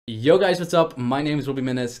Yo guys, what's up? My name is Robbie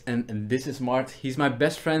Mendez and this is Mart. He's my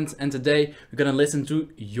best friend and today we're gonna listen to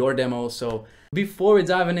your demo. So before we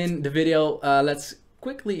dive in the video, let's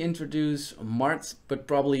quickly introduce Mart, but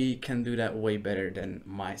probably can do that way better than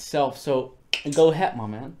myself. So go ahead, my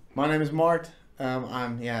man. My name is Mart.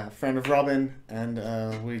 I'm a friend of Robin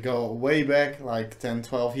and we go way back like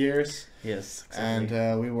 10-12 years. Yes, exactly.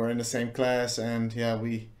 And we were in the same class and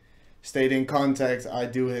we stayed in contact. I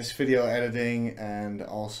do his video editing and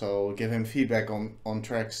also give him feedback on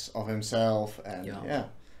tracks of himself, and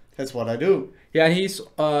that's what I do. Yeah, he's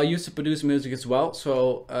used to produce music as well,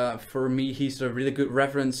 so for me he's a really good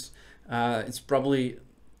reference. It's probably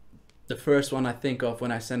the first one I think of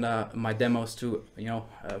when I send my demos to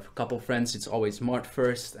a couple friends. It's always Mart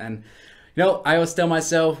first, and I always tell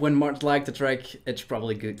myself when Mart liked the track, it's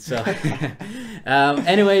probably good. So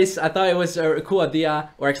anyways, I thought it was a cool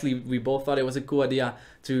idea, or actually we both thought it was a cool idea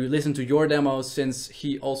to listen to your demos, since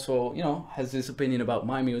he also has his opinion about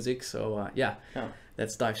my music. So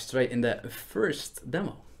let's dive straight in the first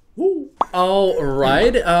demo. Woo! All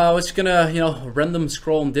right, I was gonna random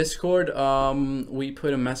scroll on Discord. We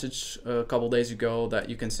put a message a couple days ago that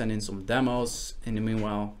you can send in some demos. In the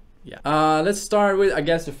meanwhile, let's start with, I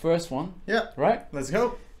guess, the first one. Yeah. Right? Let's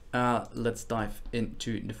go. Let's dive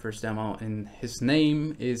into the first demo, and his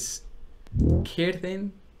name is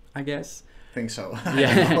Kirtin, I guess. I think so.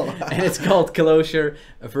 Yeah, and it's called Closure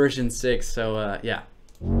version 6. So yeah.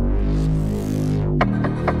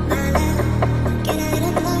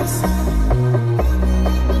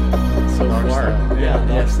 So far,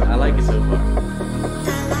 yes, I like it so far.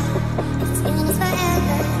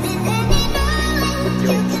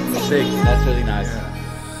 Sick, that's really nice.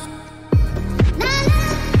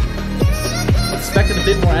 Expected a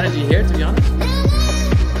bit more energy here, to be honest.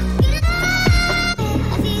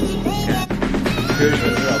 Here's the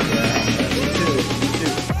drop,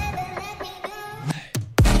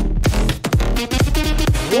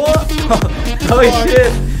 What? Holy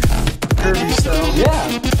shit! Kirby style.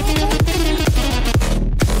 Yeah.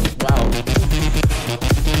 Wow.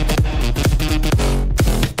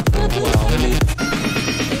 Wow, really.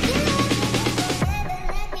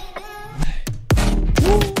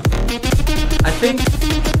 I think,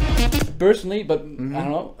 personally, but I don't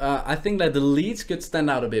know, I think that the leads could stand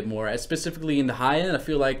out a bit more, specifically in the high end. I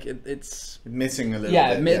feel like it's missing a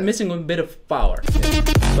little bit. Missing a bit of power. Yeah.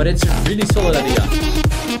 But it's a really solid idea.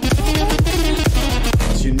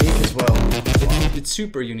 It's unique as well. It's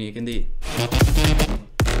super unique indeed.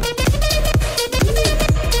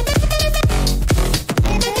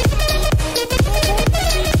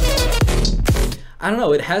 I don't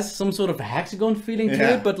know, it has some sort of hexagon feeling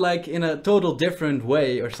to it, but like in a total different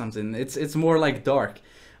way or something. It's more like dark.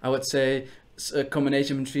 I would say a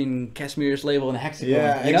combination between Cashmere's label and hexagon.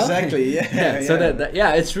 Yeah, exactly. So that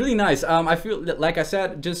it's really nice. I feel that, like I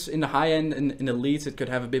said, just in the high end, in the leads, it could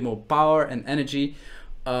have a bit more power and energy.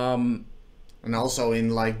 And also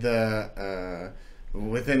in like the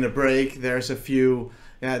within the break, there's a few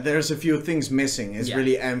things missing. It's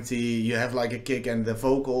really empty. You have like a kick and the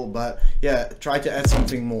vocal, but try to add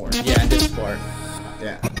something more. Yeah, and this part.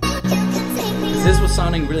 Yeah. This was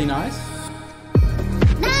sounding really nice.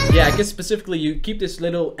 Yeah, I guess specifically you keep this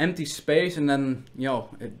little empty space, and then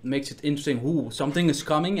it makes it interesting. Ooh, something is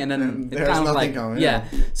coming, and then it kind of like coming,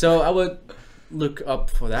 So I would look up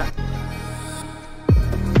for that.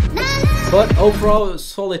 But overall,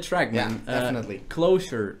 solid track, man. Yeah, definitely.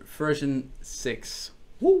 Closure version 6.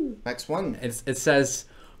 Woo. Next one. It says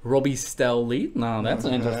Robbie style lead. No, that's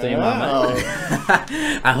an interesting one.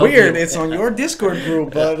 Weird. It's on your Discord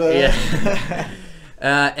group, but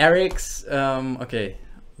Eric's. Okay,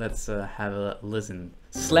 let's have a listen.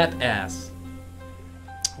 Slap ass.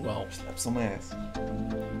 Well, slap some ass.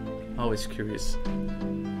 Always curious.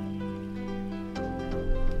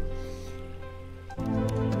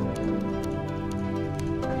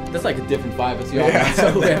 That's like a different vibe as the other one,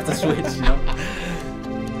 so we have to switch,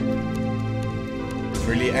 It's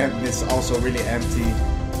really it's also really empty,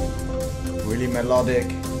 really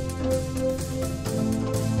melodic.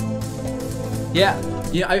 Yeah,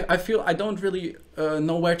 I feel I don't really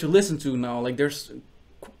know where to listen to now. Like there's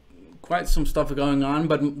quite some stuff going on,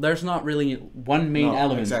 but there's not really one main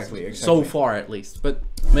element. Exactly. So far, at least. But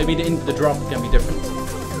maybe the drop can be different.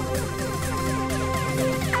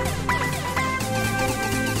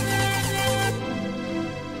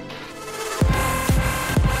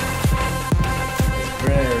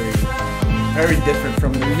 Very different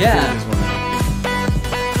from the previous one.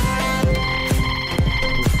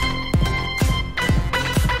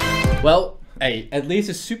 Well, hey, at least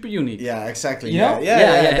it's super unique. Yeah, exactly. You know?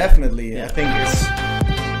 Yeah, definitely. Yeah. I think it's...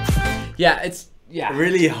 Yeah, it's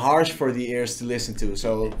really harsh for the ears to listen to.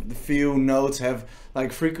 So the few notes have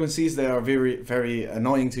like frequencies that are very, very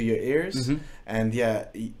annoying to your ears. And yeah,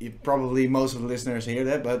 probably most of the listeners hear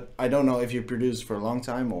that, but I don't know if you produced for a long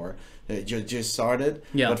time or you just started.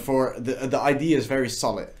 Yeah. But for the idea is very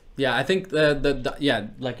solid. Yeah, I think the yeah,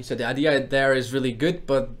 like you said, the idea there is really good,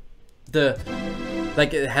 but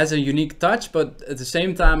like it has a unique touch, but at the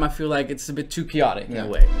same time I feel like it's a bit too chaotic in a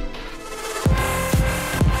way.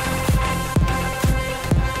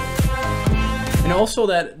 And also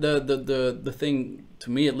that the thing to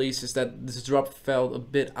me at least is that this drop felt a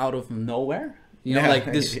bit out of nowhere. You know, like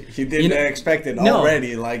this. You didn't expect it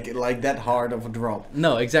already, like that hard of a drop.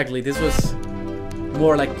 No, exactly. This was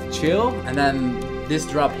more like chill, and then this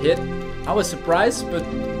drop hit. I was surprised, but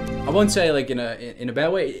I won't say like in a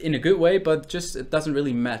bad way, in a good way, but just it doesn't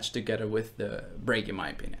really match together with the break in my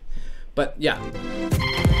opinion. But yeah.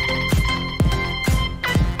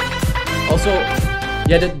 Also,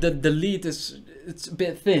 yeah, the lead it's a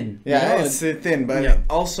bit thin. Yeah, you know? It's thin, but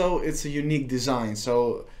also it's a unique design.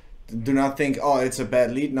 So do not think, oh, it's a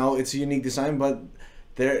bad lead. No, it's a unique design, but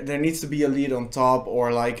there needs to be a lead on top,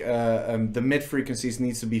 or like the mid frequencies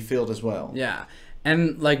needs to be filled as well. Yeah,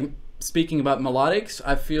 and like speaking about melodics,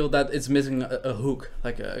 I feel that it's missing a hook,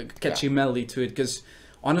 like a catchy melody to it. Because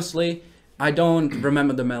honestly, I don't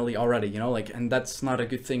remember the melody already. You know, like, and that's not a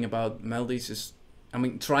good thing about melodies. Is I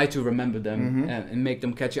mean, try to remember them and make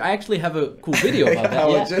them catchy. I actually have a cool video about that. I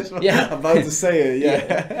was just about to say it.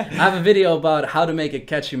 Yeah. I have a video about how to make a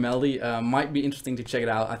catchy melody. Might be interesting to check it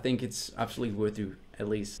out. I think it's absolutely worth you at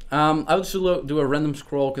least. I would just do a random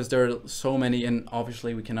scroll because there are so many, and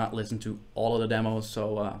obviously we cannot listen to all of the demos.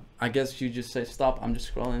 So I guess you just say stop. I'm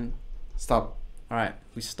just scrolling. Stop. All right,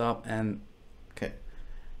 we stop and. Okay.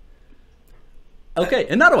 Okay,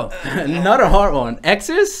 another one. Another hard one.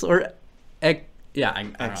 X's or X? Yeah, I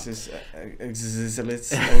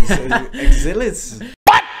Exilids.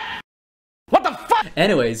 What the fuck?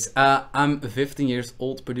 Anyways, I'm a 15 years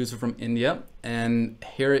old producer from India, and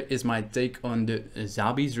here is my take on the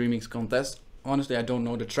Zabi's remix contest. Honestly, I don't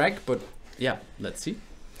know the track, but yeah, let's see.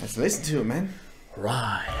 Let's listen to it, man.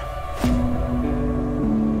 Right.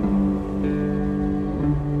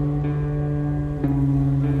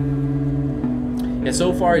 Yeah,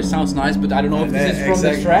 so far it sounds nice, but I don't know if this is from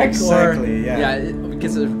the track or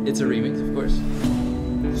because it's a remix, of course.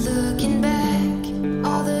 Looking back,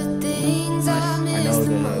 all the things I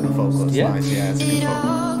know the vocal is nice. Yeah, it's it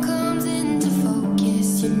all comes into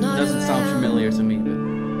focus. You're not doesn't sound familiar to me. But...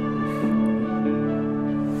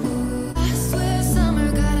 I swear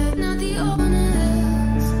summer got it, not the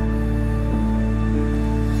owners.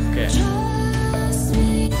 Okay. Trust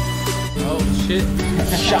me. Oh shit!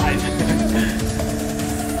 Shine.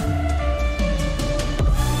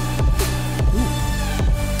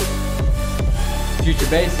 Future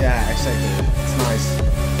bass? Yeah, exactly. It's nice.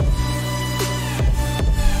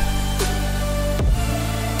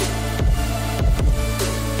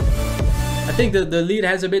 I think the lead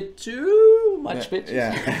has a bit too much pitch.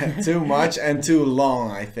 Yeah, too much and too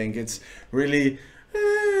long, I think. It's really...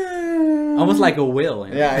 almost like a whale.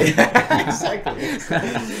 You know? Yeah, exactly.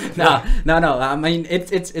 No. I mean,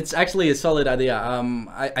 it's actually a solid idea.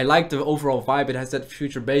 I like the overall vibe. It has that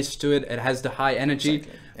future bass to it. It has the high energy.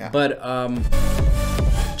 Exactly. Yeah. But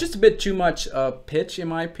just a bit too much pitch in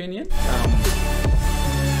my opinion. And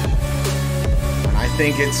I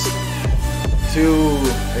think it's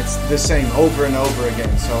the same over and over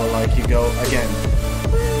again. So like you go again,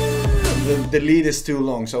 the lead is too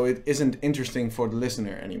long, so it isn't interesting for the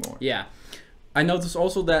listener anymore. Yeah. I noticed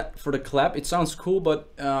also that for the clap, it sounds cool,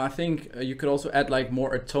 but I think you could also add like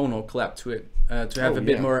more a tonal clap to it to have a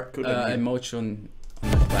bit more emotion on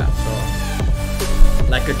the clap. So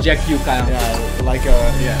like a Jack U kind of. Yeah, like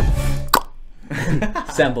a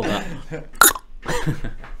sample that.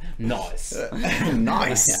 Nice.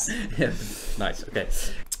 Nice. Yeah. Nice. Okay.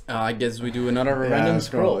 I guess we do another random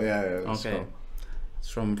scroll. Yeah. Okay. Scroll. It's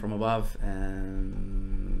from above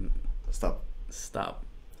and stop.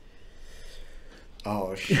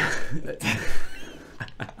 Oh shit.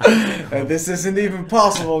 This isn't even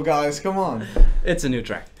possible, guys. Come on. It's a new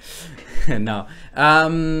track. No.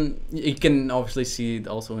 You can obviously see it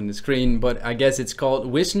also in the screen, but I guess it's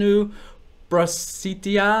called Vishnu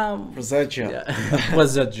Prasetya.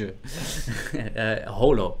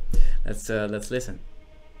 Holo. Let's listen.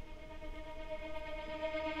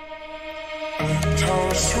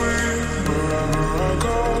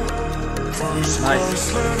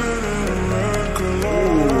 Nice.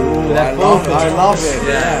 Ooh, I love it.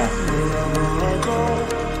 Yeah.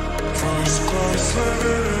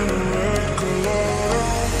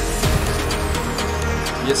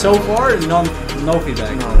 Yeah, so far, No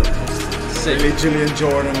feedback. No, it's Sick. really Julian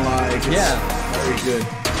Jordan like. It's Yeah. very good.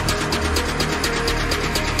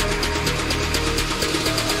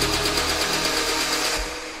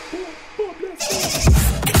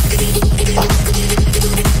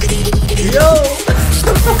 Yo!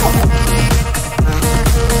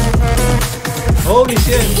 Holy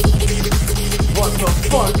shit! What the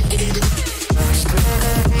fuck?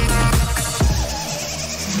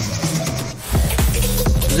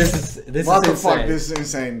 This What is the insane. fuck? This is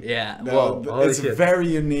insane. Yeah. No, Whoa. Holy it's shit. very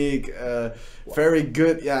unique. Very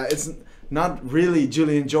good. Yeah, it's not really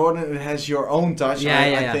Julian Jordan. It has your own touch.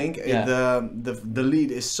 I think Yeah. the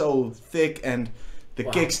lead is so thick and the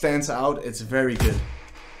kick stands out. It's very good.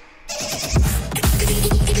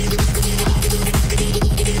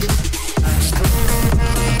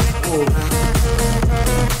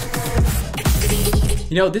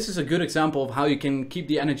 You know, this is a good example of how you can keep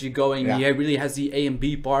the energy going. Yeah. He really has the A and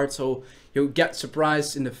B part, so you get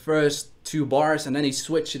surprised in the first 2 bars, and then he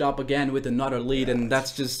switched it up again with another lead, and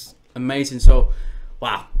that's just amazing. So,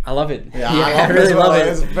 wow, I love it. Yeah, I really love it.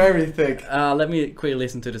 It's very thick. Let me quickly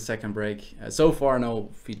listen to the second break. So far, no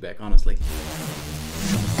feedback, honestly.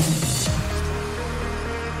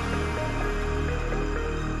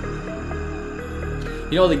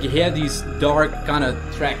 You know, like you hear these dark kind of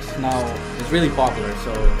tracks now. It's really popular,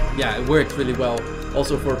 so yeah, it works really well.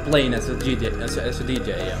 Also for playing as a DJ, as a DJ.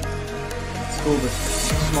 Yeah. It's cool with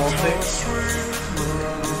small things.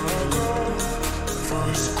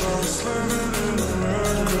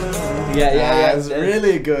 Yeah. It's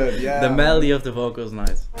really good. Yeah. The melody of the vocal is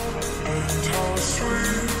nice.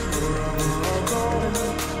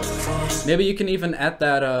 Maybe you can even add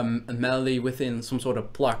that melody within some sort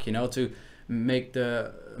of plug, you know, to make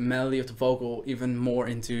the melody of the vocal even more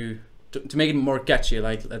into to make it more catchy.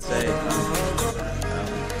 Like let's say,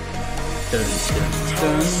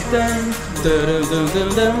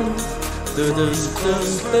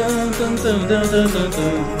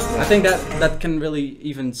 I think that can really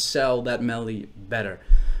even sell that melody better.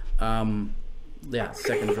 Yeah,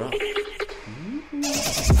 second drop.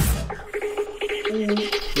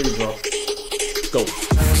 Three drop. Go.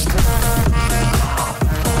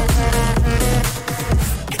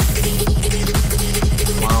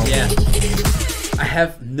 Wow. Yeah. I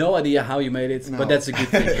have no idea how you made it, No. but that's a good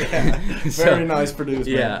thing. Very nice produced.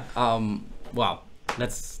 Yeah. Wow.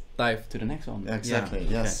 Let's dive to the next one. Exactly.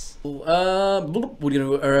 Yeah. Yes. Okay. We're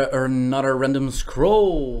gonna do another random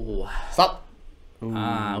scroll. Stop.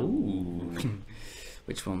 Ooh.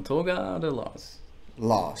 Which one? Toga or the Loss?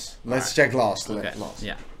 Loss. Let's check loss. Okay. Loss.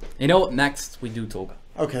 Yeah. You know, next we do Toga.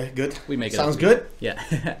 Okay. Good. We make it. Sounds up. good. Yeah.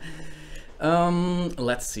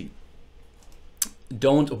 Let's see.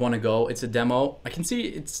 Don't Wanna Go. It's a demo. I can see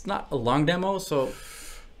it's not a long demo, so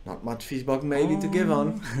Not much feedback maybe to give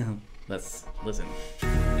on. let's listen. I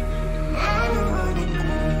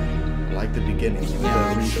like the beginning with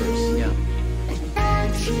Yeah. the reverse. Yeah.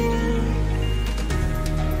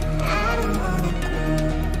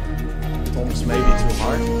 Tom's maybe too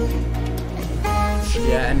hard.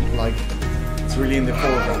 Yeah, and Like it's really in the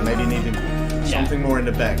foreground. Maybe needing something more in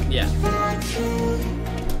the back. yeah.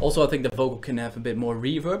 Also, I think the vocal can have a bit more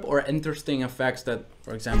reverb or interesting effects that,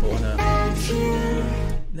 for example, on a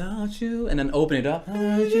not you, and then open it up.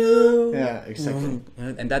 Not you. Yeah, exactly.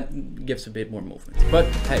 And that gives a bit more movement. But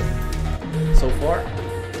hey, so far.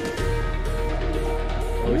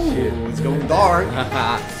 Oh shit. Ooh, it's going dark.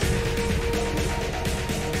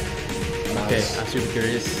 Okay, Nice. I'm super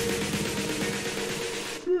curious.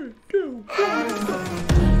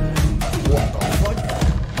 What the fuck?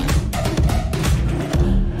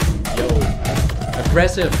 Yo,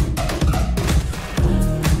 aggressive.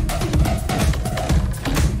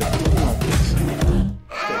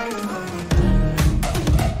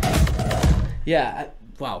 Yeah,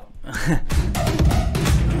 wow.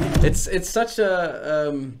 It's such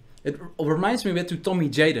a it reminds me a bit to Tommy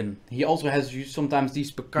Jaden. He also has sometimes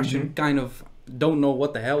these percussion kind of don't know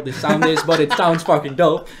what the hell this sound is, but it sounds fucking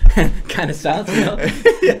dope. Kind of sounds, you know.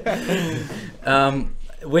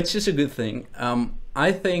 Which is a good thing.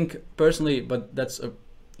 I think personally, but that's a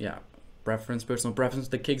personal preference.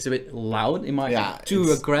 The kick's a bit loud. It might be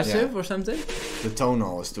too aggressive or something. The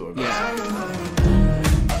tonal is too aggressive.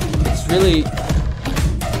 Yeah. It's really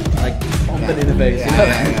like pumping in the bass. Yeah,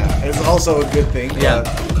 you know? yeah. It's also a good thing. Yeah.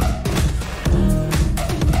 but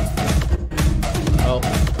Oh.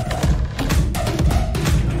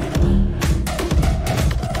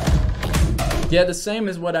 Yeah, the same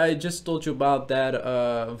as what I just told you about that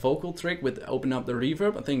vocal trick with open up the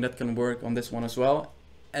reverb. I think that can work on this one as well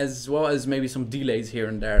as maybe some delays here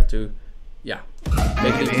and there to, make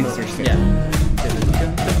it it even more interesting. Yeah.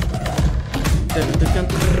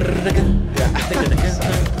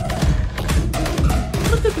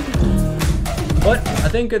 But I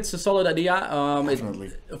think it's a solid idea. Definitely.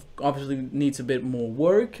 It obviously needs a bit more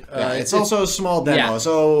work. It's also a small demo, yeah.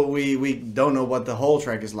 so we don't know what the whole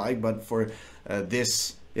track is like, but for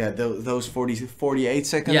this, those 48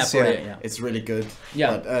 seconds, Yeah, 48, yeah. it's really good.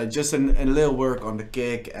 Yeah. But just a little work on the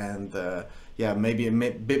kick and maybe a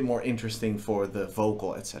bit more interesting for the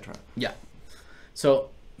vocal, etc. Yeah. So,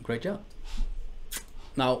 great job.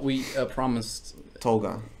 Now, we promised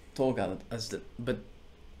Tolga. as the, but...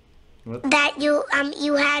 That you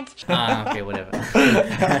had. Okay, whatever.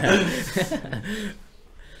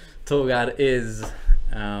 Tolga is... it's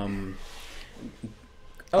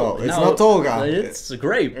not Tolga. It's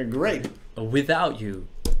Grape. Great. Without You.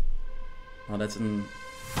 Oh, that's an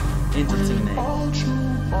interesting name. Without you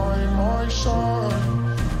by my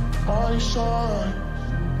side, my side,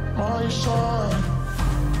 my side.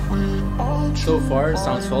 Without So you far, it by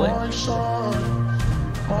sounds solid. my side,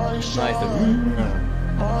 my Nice. side,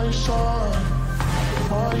 my side,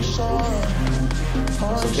 my side,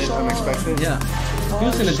 my It's a bit side, unexpected. Yeah.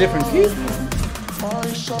 Feels in a different key. my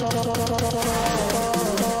side.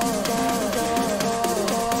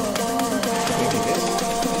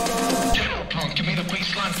 Punk, give me the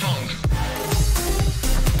baseline funk.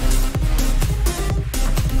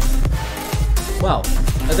 Wow.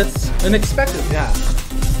 That's unexpected. Yeah.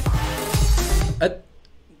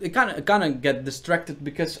 It kind of get distracted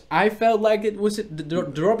because I felt like it was the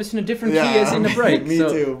drop is in a different key as in the break. Me so.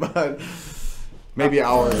 too, but maybe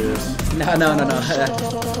our ears. No.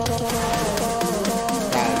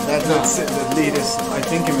 That's it. The lead is, I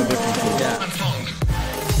think, in a different key. Yeah. Funk.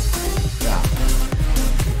 Yeah.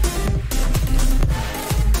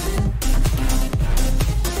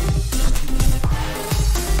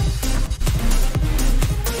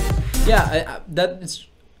 Yeah, that is,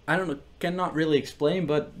 I don't know, cannot really explain,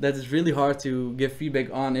 but that is really hard to give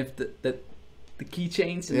feedback on if the key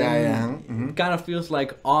change and then it kind of feels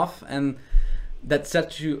like off, and that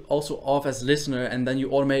sets you also off as a listener, and then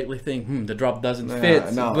you automatically think, the drop doesn't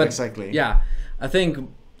fit. No, but exactly. Yeah, I think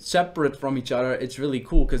separate from each other, it's really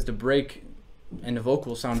cool because the break and the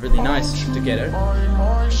vocals sound really nice together.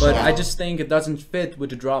 But I just think it doesn't fit with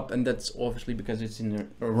the drop, and that's obviously because it's in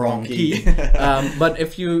the wrong key. But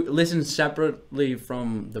if you listen separately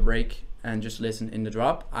from the break and just listen in the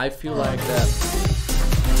drop, I feel like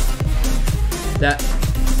that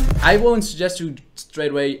I won't suggest you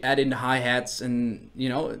straight away add in the hi-hats and, you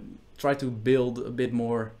know, try to build a bit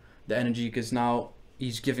more the energy, because now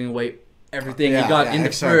he's giving away everything he got in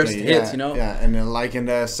the first hit, you know? Yeah, and then like in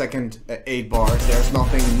the second 8 bars, there's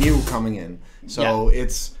nothing new coming in. So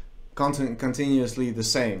it's continuously the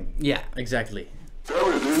same. Yeah, exactly.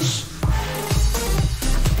 There it is.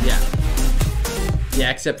 Yeah,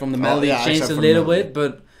 except from the melody, yeah, changed except a for little the melody. bit,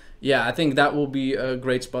 but yeah, I think that will be a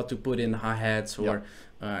great spot to put in hi-hats or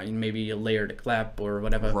maybe a layered clap or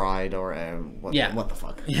whatever. Ride or what the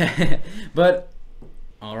fuck. Yeah, but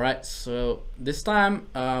alright, so this time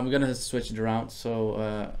we're gonna switch it around,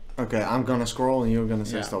 so Okay, I'm gonna scroll and you're gonna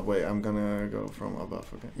say Yeah. stop. Wait, I'm gonna go from above,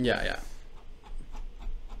 okay? yeah.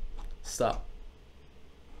 Stop.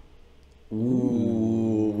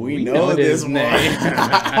 Ooh, we know this this one.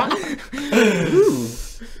 Ooh.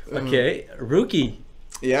 Okay, Rookie.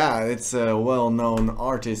 Yeah, it's a well-known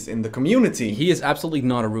artist in the community. He is absolutely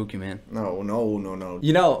not a rookie, man. No.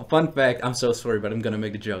 You know, fun fact, I'm so sorry, but I'm gonna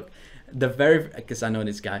make the joke. Because I know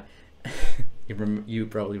this guy. You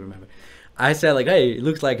probably remember. I said like, hey, it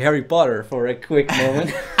looks like Harry Potter for a quick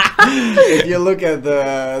moment. If you look at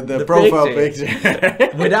the profile picture.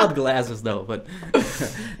 Without glasses though, but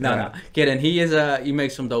no. Kidding. He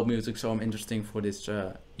makes some dope music, so I'm interesting for this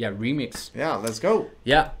remix. Yeah, let's go.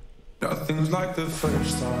 Yeah. Nothing's like the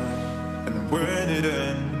first time, and when it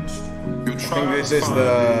ends, you I try think this to is find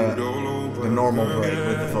it all over the normal break again.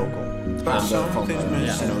 with the vocal. But From the something's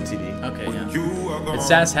missing. NOTD. Okay, yeah. You are gone. It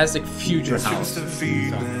says Hashtag Future It's House. just a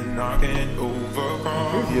feeling I can't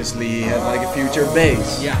overcome. Previously, he had like a future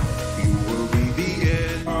bass. Yeah. You will be the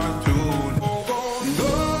end to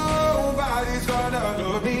nobody's gonna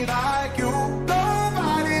love me like you.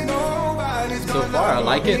 Nobody's So far, I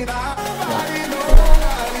like it. nobody's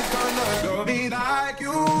gonna love me like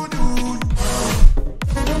you do.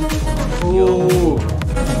 Ooh,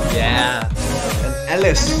 Yeah.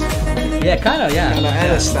 Alice. Yeah, kind of, yeah. Kinda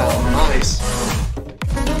Alice style. Nice.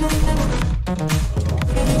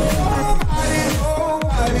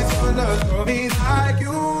 Nobody's gonna love me like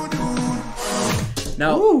you do.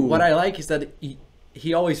 Now, Ooh. what I like is that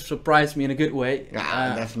he always surprised me in a good way.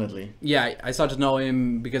 Yeah, definitely. Yeah, I started to know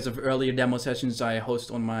him because of earlier demo sessions I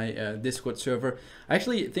host on my Discord server. I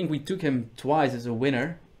actually think we took him twice as a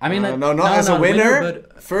winner. I mean, not as a winner.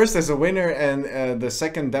 but First as a winner, and the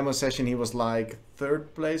second demo session he was like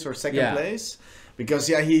 3rd place or 2nd place, because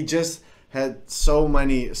he just had so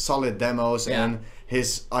many solid demos and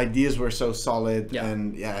his ideas were so solid,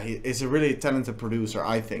 and he's a really talented producer,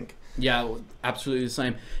 I think. Yeah, absolutely the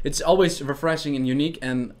same. It's always refreshing and unique,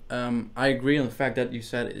 and I agree on the fact that you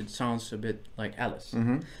said it sounds a bit like Alice.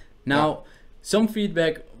 Now, some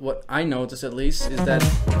feedback, what I noticed at least, is that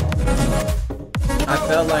I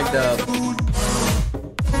felt like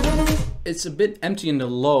it's a bit empty in the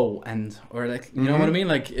low end, or like, you know what I mean?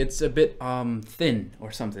 Like it's a bit thin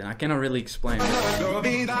or something. I cannot really explain it.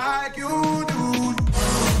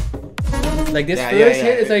 Like this first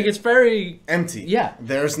hit, it's like it's very empty. Yeah,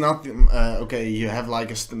 there's nothing. Okay, you have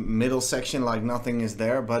like a middle section, like nothing is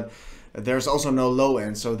there, but there's also no low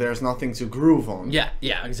end, so there's nothing to groove on. Yeah,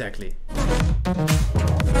 exactly.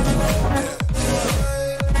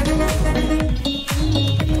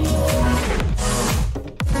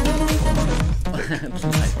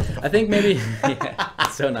 I think maybe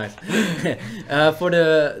it's so nice. For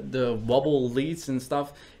the wobble leads and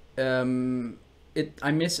stuff,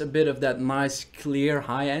 I miss a bit of that nice clear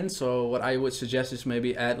high end. So what I would suggest is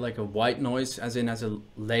maybe add like a white noise, as a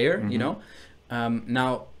layer, you know.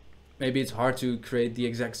 Now maybe it's hard to create the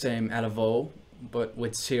exact same LFO, but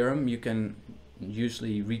with Serum you can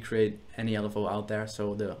usually recreate any LFO out there.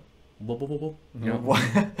 So the wobble wobble, you know,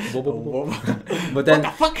 wobble. But then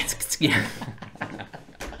what the fuck? Yeah.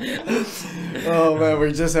 Oh man,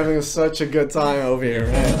 we're just having such a good time over here,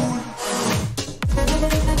 man.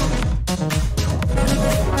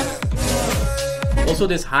 Also,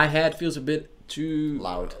 this hi-hat feels a bit too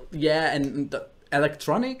loud. Yeah, and the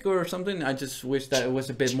electronic or something. I just wish that it was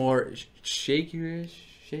a bit more shaky,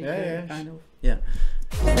 kind of. Yeah.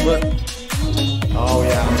 But oh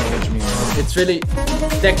yeah, I know what you mean. It's really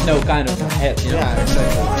techno kind of head, you know? Yeah,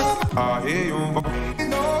 exactly.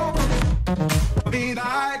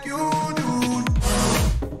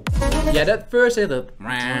 Yeah, that first hit,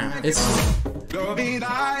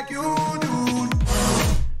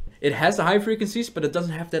 it has the high frequencies, but it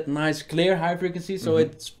doesn't have that nice clear high frequency, so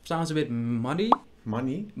it sounds a bit muddy.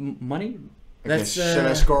 Money? Money? Okay, that's, should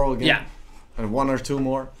I scroll again? Yeah. And 1 or 2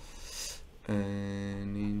 more.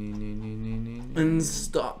 And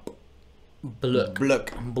stop. Block.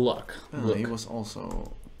 Oh, he was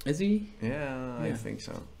also... Is he? Yeah, I think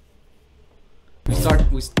so.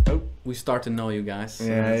 We start to know you guys. So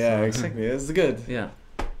yeah, exactly. That's good. Yeah.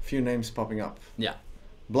 Few names popping up. Yeah.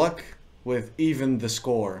 Block with even the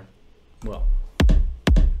score. Well.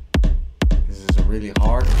 This is a really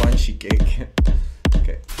hard, punchy kick.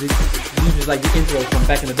 Okay. This is like the intro from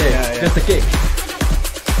back in the day. Yeah. Just a kick.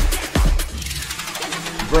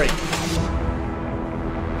 Break.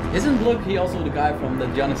 Isn't Block he also the guy from the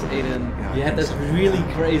Jonas Aiden? Yeah, he had this really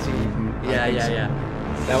crazy. Yeah.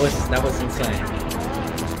 That was insane.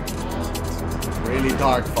 Really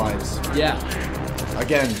dark vibes. Yeah.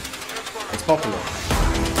 Again, it's popular.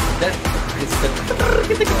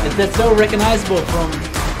 That's so recognizable from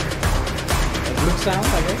a group sound,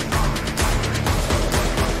 I guess.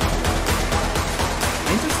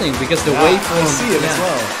 Interesting, because the waveform. I see it as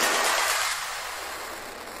well.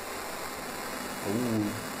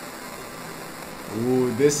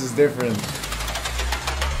 Ooh, this is different.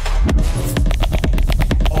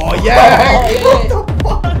 Oh yeah! What the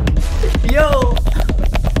fuck? Yo!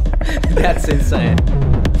 That's insane.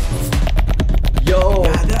 Yo!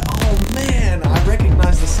 Yeah, oh man, I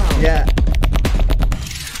recognize the sound. Yeah.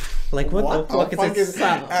 Like what the fuck is this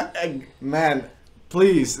sound? Man,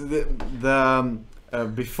 please, the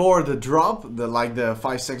before the drop, the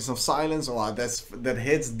 5 seconds of silence. Oh, that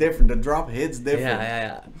hits different. The drop hits different.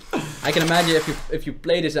 Yeah. I can imagine if you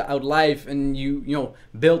play this out live and you know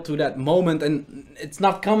build to that moment and it's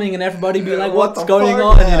not coming and everybody be like, what's going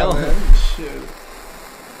on? You know. Man. Shit.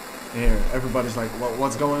 Here, everybody's like,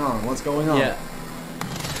 what's going on? What's going on? Yeah.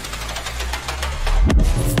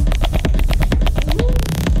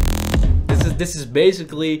 This is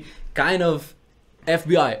basically kind of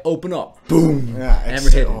FBI, open up. Boom. Yeah. Never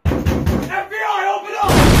hit it. FBI, open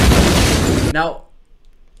up. Now,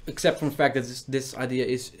 except from the fact that this idea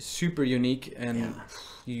is super unique and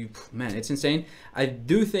man, it's insane. I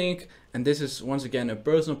do think, and this is once again a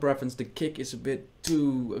personal preference, the kick is a bit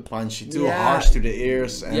too punchy, too harsh to the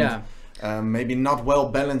ears, and maybe not well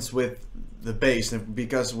balanced with the bass.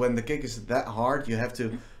 Because when the kick is that hard, you have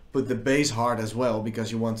to put the bass hard as well,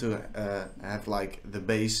 because you want to have like the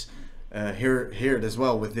bass hear it as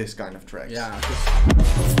well with this kind of tracks. Yeah.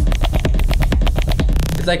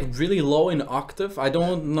 It's like really low in octave. I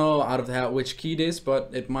don't know out of the hat which key it is,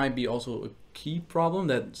 but it might be also a key problem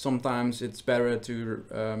that sometimes it's better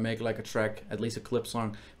to make like a track, at least a clip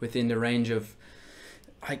song, within the range of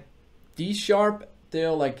like D sharp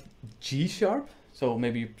till like G sharp. So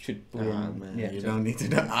maybe you should. Man, yeah, you don't need to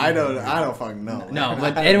know. I don't fucking know. No,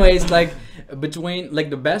 but anyways, like between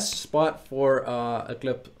like the best spot for a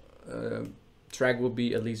clip track would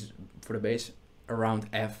be, at least for the bass, around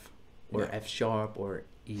F or F sharp or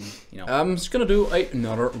E. You know. I'm just gonna do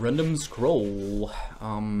another random scroll.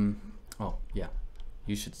 Oh yeah,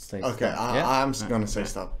 you should say. Okay, I'm just gonna say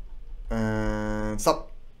stop.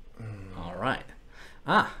 Stop. All right.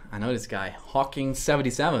 I know this guy,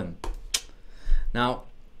 Hawking77. Now,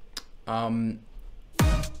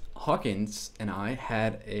 Hawkins and I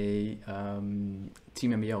had a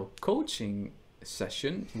Team MBO coaching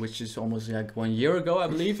session, which is almost like 1 year ago, I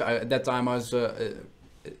believe. At that time, I was a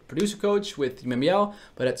producer coach with Team MBO,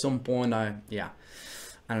 but at some point, I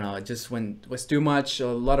don't know, it just was too much, a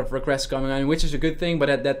lot of requests coming on, which is a good thing, but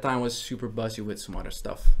at that time I was super busy with some other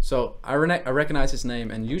stuff. So I recognize his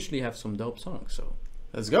name and usually have some dope songs, so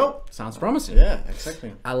let's go. sounds promising. Yeah,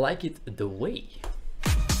 exactly. I like it the way.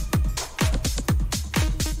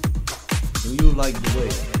 Do you like the way?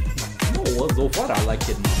 No, well, so far I like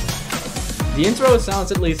it. The intro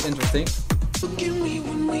sounds at least interesting. Look at me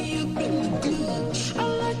when we up in the club. I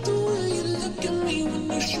like the way you look at me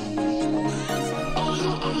when you show me your love.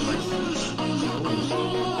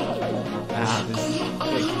 This is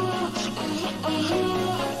big.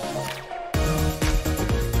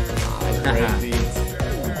 Great beat.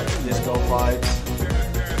 Disco vibes.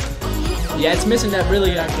 Yeah, it's missing that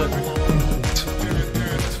really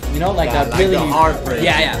you know, like that like really the heartbreak.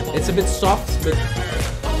 Yeah, it's a bit soft, but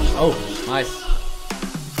oh, nice.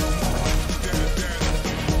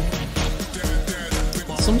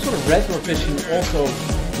 Some sort of retro fishing also,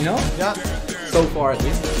 you know? Yeah. So far at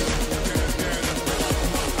least.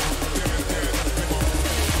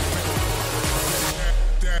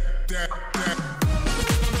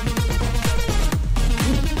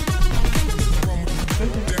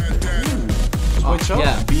 Switch up.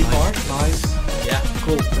 Yeah. B part. Nice. Yeah,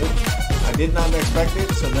 cool. I did not expect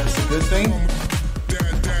it, so that's a good thing.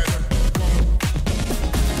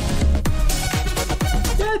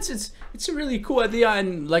 Yeah, it's a really cool idea,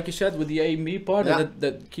 and like you said, with the A and B part,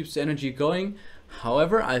 that keeps the energy going.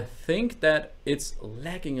 However, I think that it's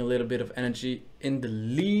lacking a little bit of energy in the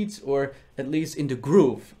leads, or at least in the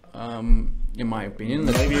groove, in my opinion.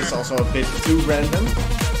 Maybe it's also a bit too random.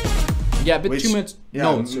 Yeah, a bit too much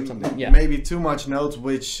notes or something. Yeah. Maybe too much notes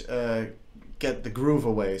which get the groove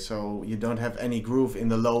away, so you don't have any groove in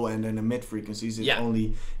the low end and the mid frequencies. It's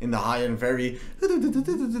only in the high and very and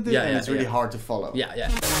it's really hard to follow.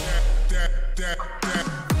 Yeah.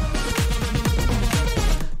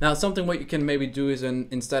 Now, something what you can maybe do is,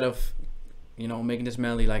 instead of, you know, making this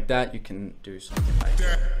melody like that, you can do something like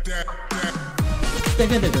that.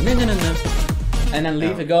 And then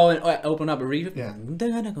leave it go and open up a reverb. Yeah. And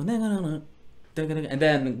then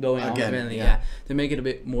going on Again, melody, yeah. to make it a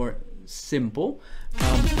bit more simple.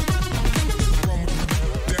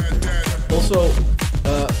 Also,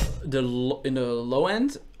 in the low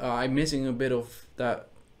end, I'm missing a bit of that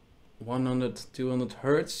 100-200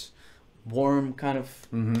 hertz warm kind of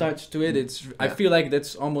touch to it. I feel like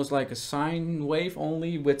that's almost like a sine wave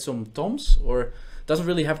only with some toms, or doesn't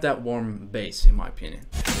really have that warm bass, in my opinion.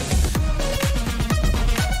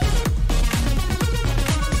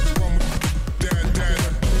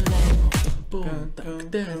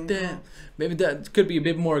 Maybe that could be a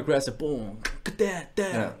bit more aggressive. Boom.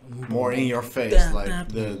 Yeah. More in your face, like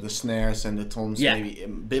the snares and the toms, maybe a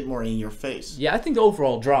bit more in your face. Yeah, I think the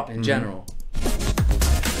overall drop in general.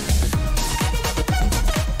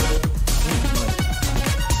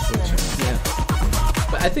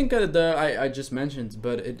 But I think I just mentioned,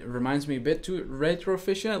 but it reminds me a bit too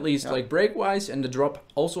retrovision, at least like break-wise, and the drop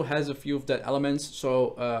also has a few of that elements.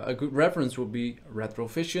 So a good reference would be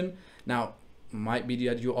retrovision. Now, might be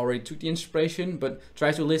that you already took the inspiration, but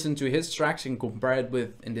try to listen to his tracks and compare it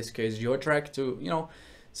with, in this case, your track to, you know,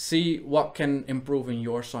 see what can improve in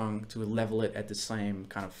your song to level it at the same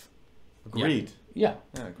kind of. Agreed. Yeah.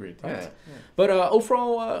 Yeah, agreed. Right. Yeah. But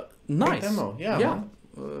overall, nice. Good demo. Yeah. Yeah.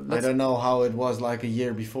 I don't know how it was like a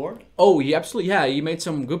year before. Oh, he absolutely. Yeah, he made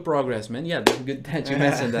some good progress, man. Yeah, that's good that you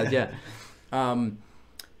mentioned that. Yeah. And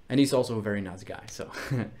he's also a very nice guy. So,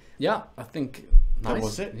 yeah, I think nice. That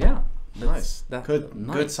was it. Yeah. Nice. That Good.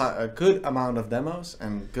 nice. A good amount of demos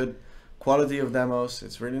and good quality of demos.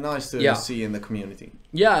 It's really nice to see in the community.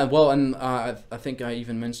 Yeah, well, and I think I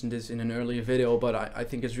even mentioned this in an earlier video, but I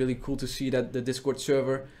think it's really cool to see that the Discord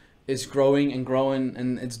server is growing and growing,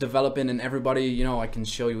 and it's developing, and everybody, you know, I can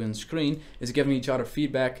show you on screen, is giving each other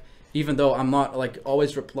feedback. Even though I'm not like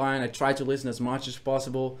always replying, I try to listen as much as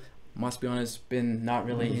possible. Must be honest, been not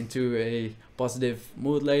really into a positive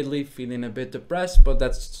mood lately, feeling a bit depressed, but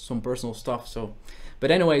that's some personal stuff. So, but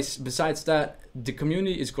anyways, besides that, the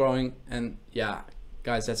community is growing, and yeah,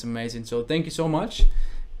 guys, that's amazing. So thank you so much.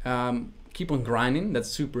 Keep on grinding. That's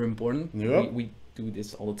super important. Yep. We do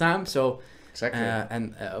this all the time. So Exactly.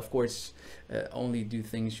 and of course, only do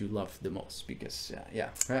things you love the most, because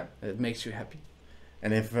it makes you happy.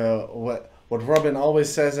 And if what Robin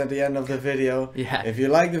always says at the end of the video, if you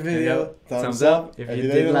like the video, thumbs up. If you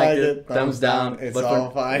didn't like it, thumbs down. It's all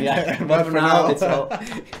fine. Yeah, but for now, it's all.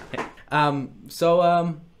 So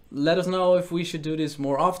let us know if we should do this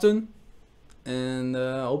more often, and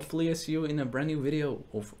hopefully I see you in a brand new video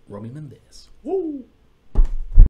of Robbie Mendez.